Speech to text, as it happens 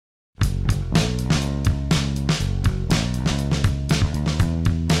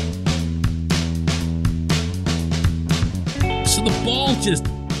So the ball just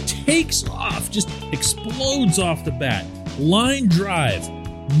takes off, just explodes off the bat. Line drive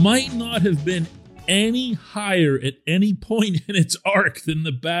might not have been any higher at any point in its arc than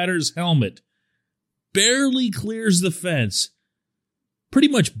the batter's helmet. Barely clears the fence. Pretty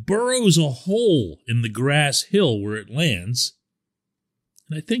much burrows a hole in the grass hill where it lands.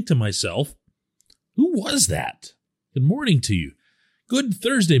 And I think to myself, who was that? Good morning to you. Good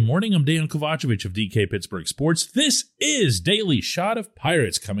Thursday morning. I'm Dan Kovacevic of DK Pittsburgh Sports. This is Daily Shot of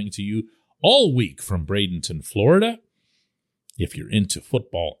Pirates coming to you all week from Bradenton, Florida. If you're into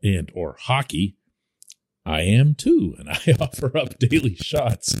football and or hockey, I am too, and I offer up daily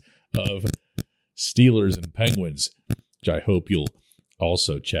shots of Steelers and Penguins, which I hope you'll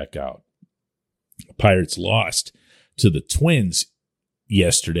also check out. Pirates lost to the Twins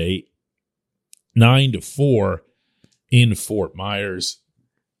yesterday, 9-4 in Fort Myers.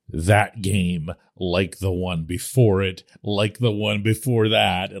 That game, like the one before it, like the one before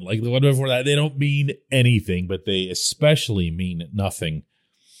that, and like the one before that, they don't mean anything, but they especially mean nothing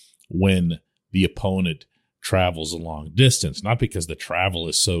when the opponent travels a long distance. Not because the travel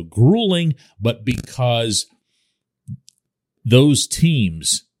is so grueling, but because those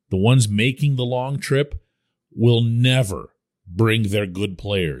teams, the ones making the long trip, will never bring their good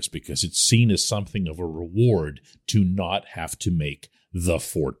players because it's seen as something of a reward to not have to make the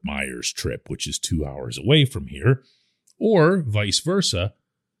Fort Myers trip, which is 2 hours away from here, or vice versa,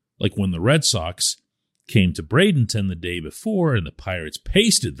 like when the Red Sox came to Bradenton the day before and the Pirates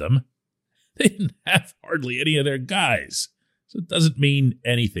pasted them. They didn't have hardly any of their guys, so it doesn't mean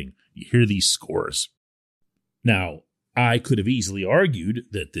anything. You hear these scores. Now, I could have easily argued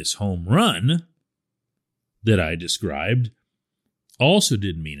that this home run that I described also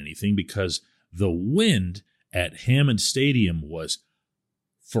didn't mean anything because the wind at Hammond Stadium was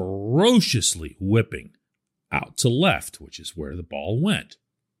ferociously whipping out to left, which is where the ball went.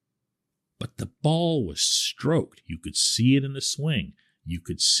 But the ball was stroked. You could see it in the swing. You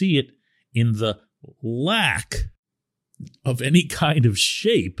could see it in the lack of any kind of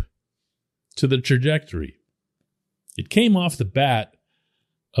shape to the trajectory. It came off the bat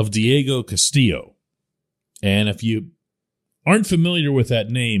of Diego Castillo. And if you aren't familiar with that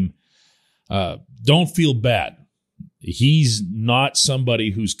name, don't feel bad. He's not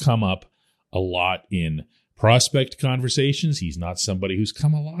somebody who's come up a lot in prospect conversations. He's not somebody who's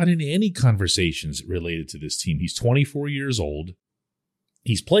come a lot in any conversations related to this team. He's 24 years old.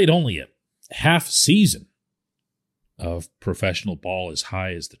 He's played only a half season of professional ball as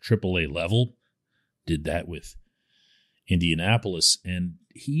high as the AAA level. Did that with Indianapolis, and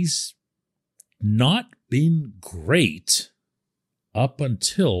he's not been great up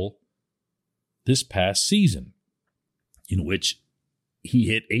until this past season, in which he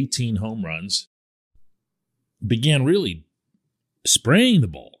hit 18 home runs, began really spraying the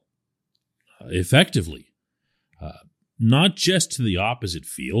ball effectively, not just to the opposite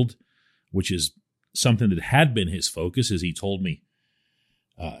field, which is something that had been his focus, as he told me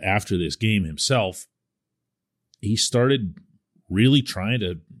after this game himself. He started really trying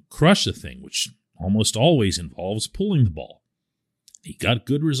to crush the thing, which almost always involves pulling the ball. He got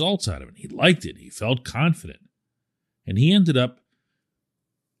good results out of it. He liked it. He felt confident. And he ended up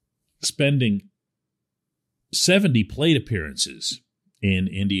spending 70 plate appearances in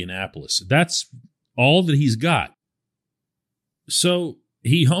Indianapolis. That's all that he's got. So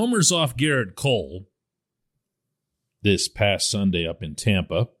he homers off Garrett Cole this past Sunday up in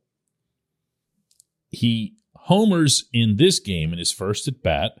Tampa. He homers in this game in his first at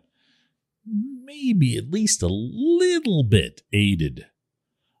bat, maybe at least a little bit aided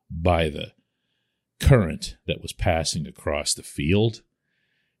by the current that was passing across the field.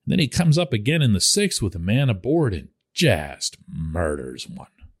 And then he comes up again in the sixth with a man aboard and just murders one.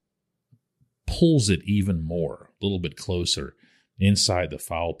 Pulls it even more, a little bit closer inside the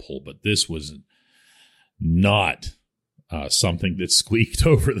foul pole, but this was not something that squeaked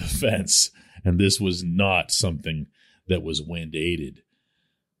over the fence, and this was not something that was wind-aided.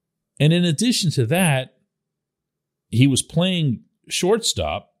 And in addition to that, he was playing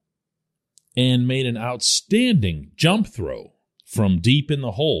shortstop and made an outstanding jump throw from deep in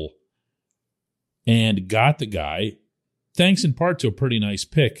the hole and got the guy, thanks in part to a pretty nice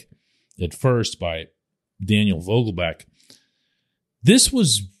pick at first by Daniel Vogelbach. This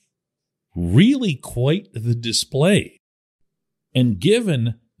was really quite the display. And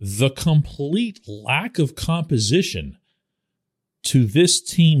given the complete lack of composition to this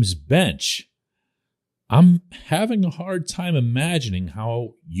team's bench, I'm having a hard time imagining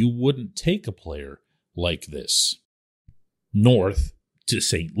how you wouldn't take a player like this north to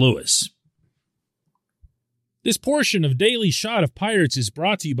St. Louis. This portion of Daily Shot of Pirates is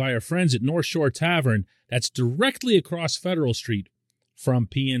brought to you by our friends at North Shore Tavern. That's directly across Federal Street from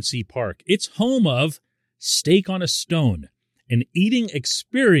PNC Park. It's home of Steak on a Stone, an eating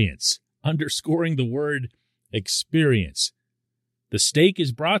experience, underscoring the word experience. The steak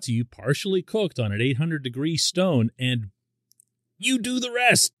is brought to you partially cooked on an 800-degree stone, and you do the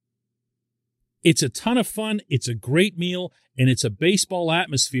rest. It's a ton of fun, it's a great meal, and it's a baseball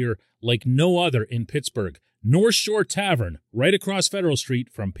atmosphere like no other in Pittsburgh. North Shore Tavern, right across Federal Street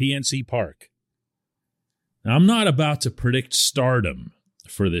from PNC Park. Now, I'm not about to predict stardom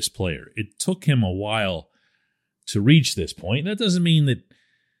for this player. It took him a while to reach this point. That doesn't mean that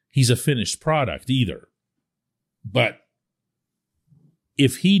he's a finished product either. But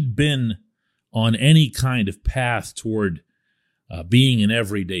if he'd been on any kind of path toward being an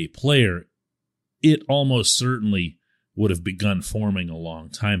everyday player, it almost certainly would have begun forming a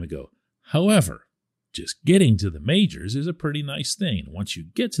long time ago. However, just getting to the majors is a pretty nice thing. Once you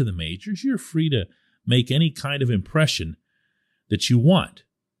get to the majors, you're free to make any kind of impression that you want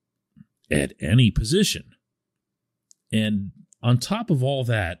at any position. And on top of all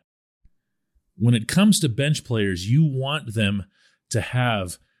that, when it comes to bench players, you want them to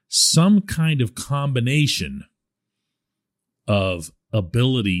have some kind of combination of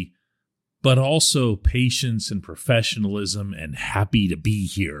ability, but also patience and professionalism and happy to be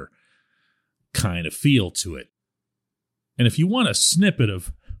here kind of feel to it. And if you want a snippet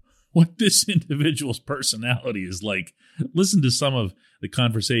of what this individual's personality is like, listen to some of the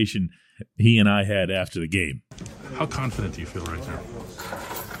conversation he and I had after the game. How confident do you feel right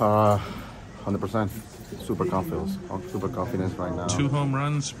now? 100%. Super confident right now. 2 home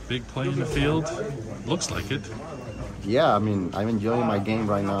runs, big play in the field. Looks like it. Yeah, I mean, I'm enjoying my game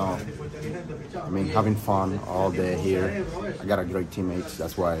right now. I mean, having fun all day here. I got a great teammates.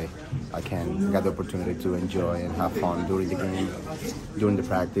 That's why I got the opportunity to enjoy and have fun during the game, during the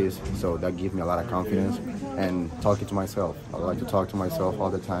practice. So that gives me a lot of confidence. And talking to myself. I like to talk to myself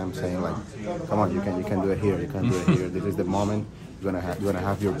all the time, saying like, "Come on, you can do it here. You can do it here. This is the moment. You're gonna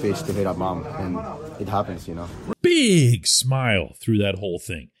have your pitch to hit a bomb," and it happens, you know. Big smile through that whole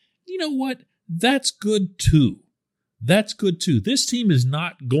thing. You know what? That's good too. That's good too. This team is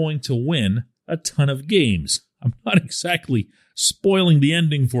not going to win a ton of games. I'm not exactly spoiling the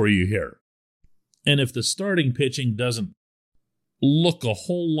ending for you here. And if the starting pitching doesn't look a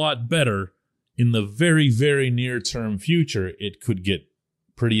whole lot better in the very, very near-term future, it could get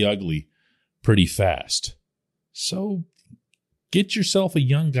pretty ugly pretty fast. So get yourself a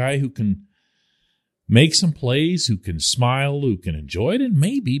young guy who can make some plays, who can smile, who can enjoy it, and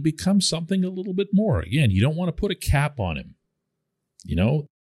maybe become something a little bit more. Again, you don't want to put a cap on him. You know,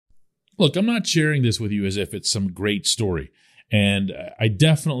 look, I'm not sharing this with you as if it's some great story, and I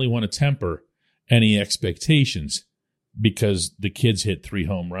definitely want to temper any expectations because the kid's hit 3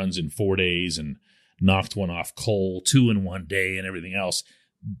 home runs in 4 days and knocked one off Cole, 2 in 1 day, and everything else.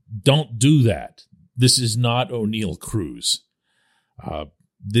 Don't do that. This is not O'Neal Cruz.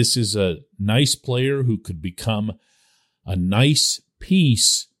 This is a nice player who could become a nice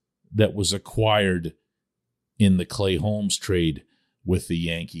piece that was acquired in the Clay Holmes trade with the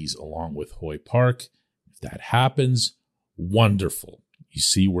Yankees along with Hoy Park. If that happens, wonderful. You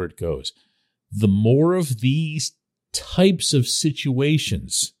see where it goes. The more of these types of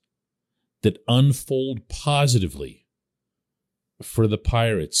situations that unfold positively for the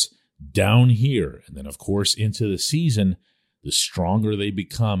Pirates down here, and then, of course, into the season, the stronger they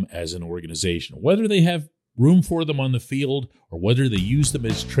become as an organization. Whether they have room for them on the field or whether they use them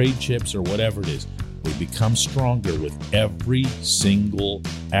as trade chips or whatever it is, they become stronger with every single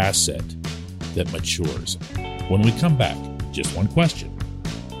asset that matures. When we come back, just one question.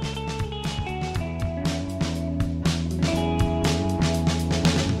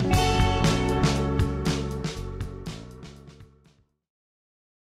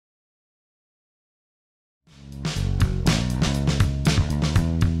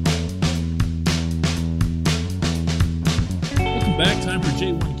 Back time for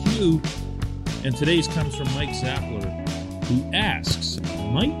J1Q, and today's comes from Mike Zappler, who asks,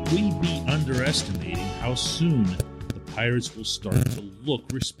 might we be underestimating how soon the Pirates will start to look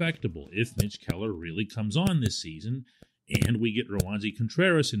respectable if Mitch Keller really comes on this season and we get Roansy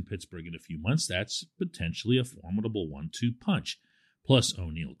Contreras in Pittsburgh in a few months? That's potentially a formidable 1-2 punch. Plus,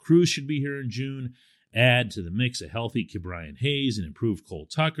 O'Neal Cruz should be here in June. Add to the mix a healthy Ke'Bryan Hayes and improved Cole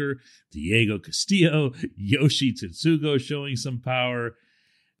Tucker, Diego Castillo, Yoshi Tetsugo showing some power,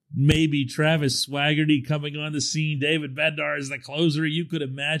 maybe Travis Swaggerty coming on the scene, David Bednar as the closer. You could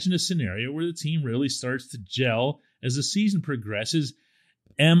imagine a scenario where the team really starts to gel as the season progresses.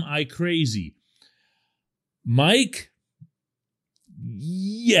 Am I crazy? Mike,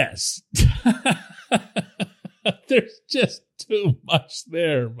 yes. There's just too much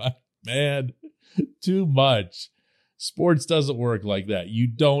there, my man. Too much. Sports doesn't work like that. You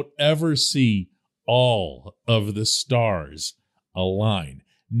don't ever see all of the stars align.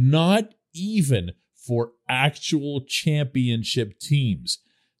 Not even for actual championship teams.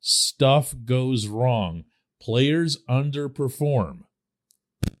 Stuff goes wrong. Players underperform.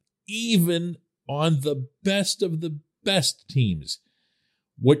 Even on the best of the best teams.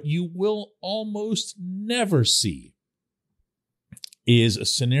 What you will almost never see is a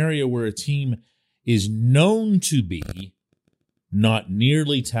scenario where a team is known to be not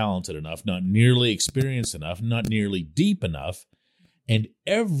nearly talented enough, not nearly experienced enough, not nearly deep enough, and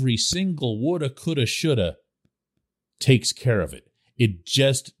every single woulda, coulda, shoulda takes care of it. It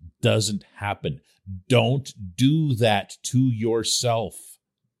just doesn't happen. Don't do that to yourself.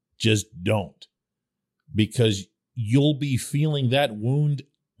 Just don't. Because you'll be feeling that wound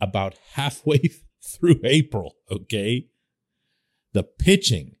about halfway through April, okay? The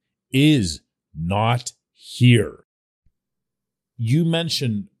pitching is not here. You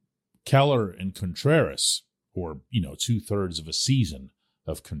mentioned Keller and Contreras, or, 2/3 of a season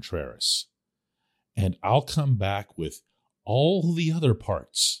of Contreras. And I'll come back with all the other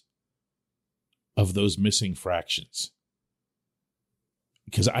parts of those missing fractions.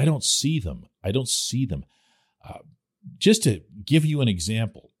 Because I don't see them. Just to give you an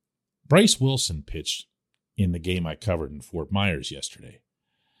example, Bryce Wilson pitched in the game I covered in Fort Myers yesterday.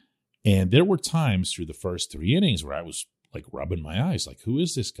 And there were times through the first 3 innings where I was like rubbing my eyes, like, who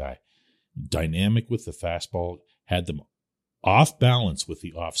is this guy? Dynamic with the fastball, had them off balance with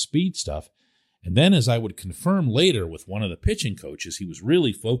the off-speed stuff. And then as I would confirm later with one of the pitching coaches, he was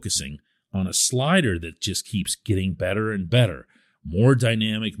really focusing on a slider that just keeps getting better and better. More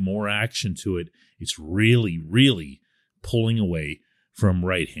dynamic, more action to it. It's really, really pulling away from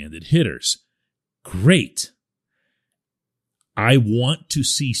right-handed hitters. Great. I want to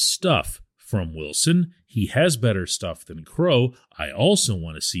see stuff from Wilson. He has better stuff than Crow. I also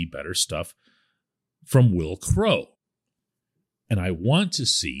want to see better stuff from Will Crow. And I want to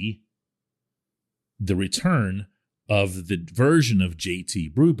see the return of the version of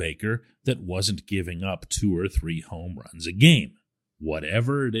JT Brubaker that wasn't giving up 2 or 3 home runs a game.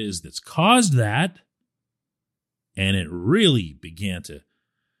 Whatever it is that's caused that, and it really began to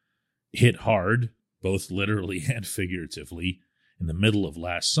hit hard, both literally and figuratively, in the middle of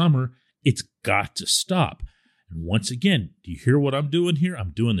last summer, it's got to stop. And once again, do you hear what I'm doing here?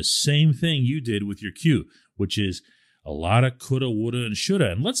 I'm doing the same thing you did with your cue, which is a lot of coulda, woulda, and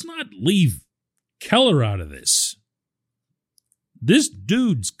shoulda. And let's not leave Keller out of this. This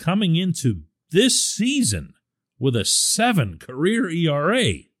dude's coming into this season with a 7 career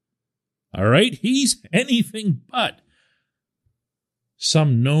ERA. All right? He's anything but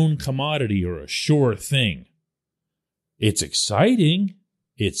some known commodity or a sure thing. It's exciting.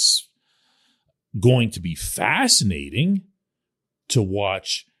 It's going to be fascinating to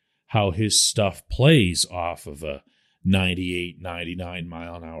watch how his stuff plays off of a 98, 99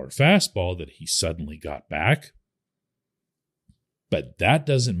 mile an hour fastball that he suddenly got back. But that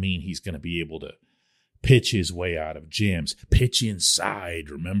doesn't mean he's going to be able to pitch his way out of jams, pitch inside.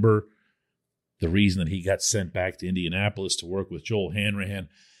 Remember the reason that he got sent back to Indianapolis to work with Joel Hanrahan?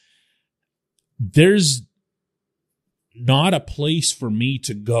 There's not a place for me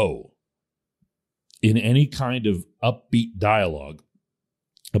to go in any kind of upbeat dialogue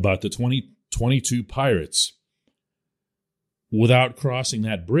about the 2022 Pirates without crossing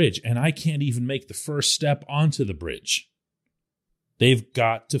that bridge. And I can't even make the first step onto the bridge. They've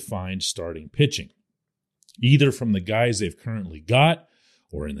got to find starting pitching, either from the guys they've currently got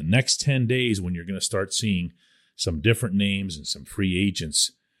or in the next 10 days when you're going to start seeing some different names and some free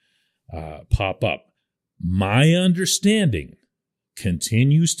agents pop up. My understanding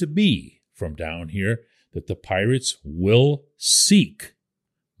continues to be from down here that the Pirates will seek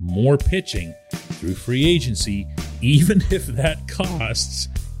more pitching through free agency, even if that costs,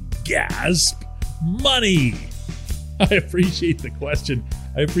 gasp, money. I appreciate the question.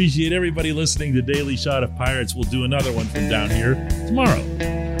 I appreciate everybody listening to Daily Shot of Pirates. We'll do another one from down here tomorrow.